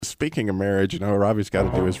speaking of marriage, Robbie's got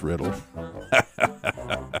to do his riddle.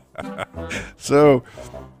 So,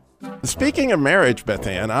 speaking of marriage, Beth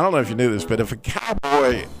Ann, I don't know if you knew this, but if a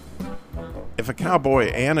cowboy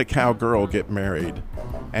and a cowgirl get married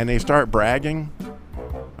and they start bragging,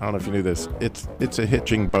 I don't know if you knew this, it's a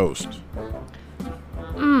hitching boast.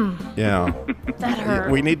 Yeah. That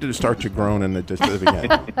hurt. We need to start to groan in the distant again.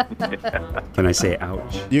 Can I say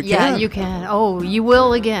ouch? You Yeah, can. you can. Oh, you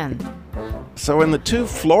will again. So when the two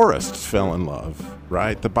florists fell in love,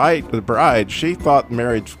 right? The bride, she thought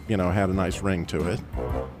marriage, had a nice ring to it.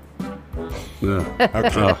 Ugh.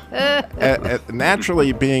 Okay.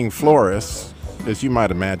 Naturally, being florists, as you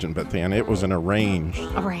might imagine, Beth Ann, it was an arranged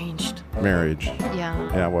marriage. Yeah.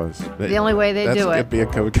 Yeah, it was. The only way they do it. It'd be a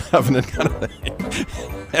covenant kind of thing.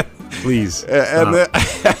 Please. And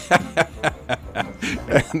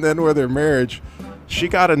then with her marriage, she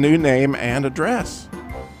got a new name and address.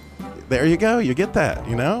 There you go. You get that,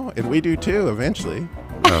 and we do too eventually.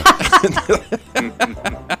 Bet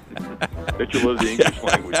you love the English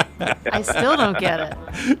language. I still don't get it.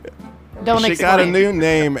 Don't She explain. got a new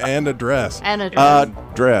name and address. And address.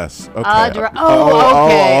 Address.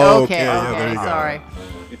 Okay. Okay. Yeah, there you go. Sorry.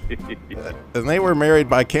 And they were married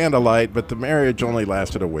by candlelight, but the marriage only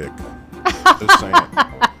lasted a week. Just saying.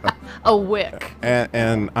 A wick.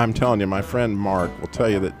 And I'm telling you, my friend Mark will tell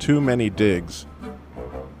you that too many digs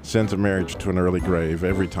sends a marriage to an early grave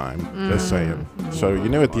every time. Just saying. So you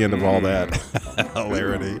knew at the end of all that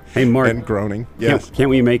hilarity Hey, Mark. and groaning. Yes. Can't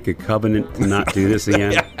we make a covenant to not do this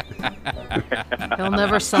again? He'll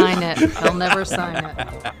never sign it.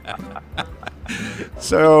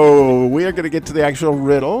 So we are going to get to the actual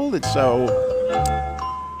riddle. So,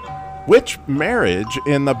 which marriage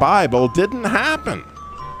in the Bible didn't happen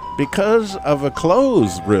because of a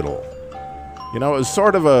clothes riddle? It was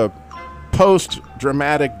sort of a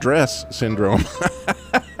post-dramatic dress syndrome.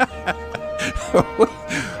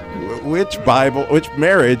 Which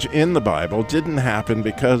marriage in the Bible didn't happen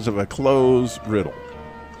because of a clothes riddle?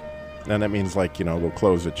 And that means the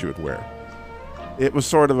clothes that you would wear. It was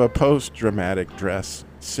sort of a post-dramatic dress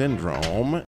syndrome,